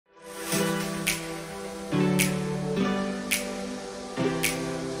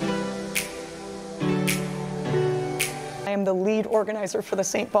am the lead organizer for the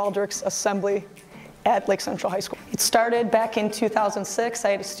St. Baldricks Assembly at Lake Central High School. It started back in 2006. I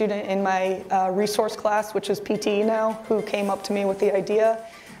had a student in my resource class, which is PTE now, who came up to me with the idea.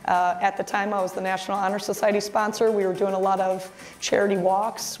 At the time, I was the National Honor Society sponsor. We were doing a lot of charity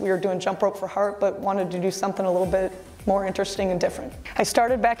walks. We were doing Jump Rope for Heart, but wanted to do something a little bit more interesting and different. I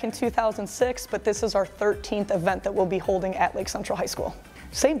started back in 2006, but this is our 13th event that we'll be holding at Lake Central High School.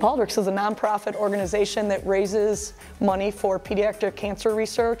 St. Baldricks is a nonprofit organization that raises money for pediatric cancer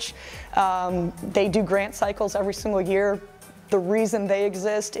research. They do grant cycles every single year. The reason they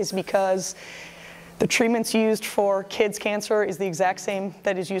exist is because the treatments used for kids' cancer is the exact same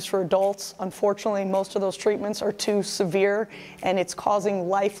that is used for adults. Unfortunately, most of those treatments are too severe, and it's causing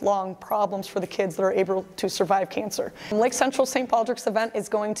lifelong problems for the kids that are able to survive cancer. Lake Central St. Baldricks event is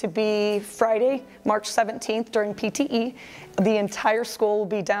going to be Friday, March 17th during PTE. The entire school will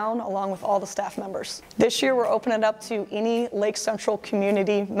be down along with all the staff members. This year we're opening it up to any Lake Central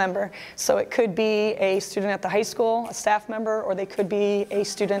community member. So it could be a student at the high school, a staff member, or they could be a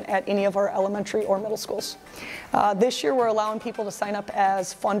student at any of our elementary or middle schools. This year we're allowing people to sign up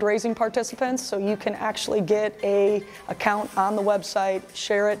as fundraising participants, so you can actually get an account on the website,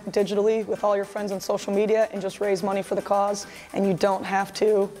 share it digitally with all your friends on social media, and just raise money for the cause, and you don't have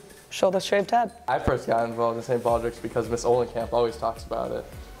to show the shaved head. I first got involved in St. Baldricks because Miss Olenkamp always talks about it.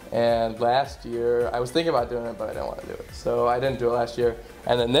 And last year, I was thinking about doing it, but I didn't want to do it. So I didn't do it last year.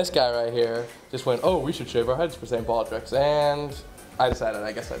 And then this guy right here just went, oh, we should shave our heads for St. Baldricks. And I decided,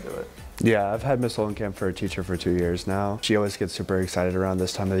 I guess I'd do it. Yeah, I've had Miss Olenkamp for a teacher for 2 years now. She always gets super excited around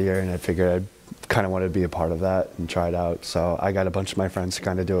this time of the year, and I figured I'd kind of wanted to be a part of that and try it out. So I got a bunch of my friends to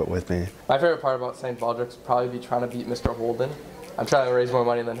kind of do it with me. My favorite part about St. Baldricks would probably be trying to beat Mr. Holden. I'm trying to raise more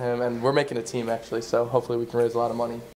money than him, and we're making a team actually, so hopefully we can raise a lot of money.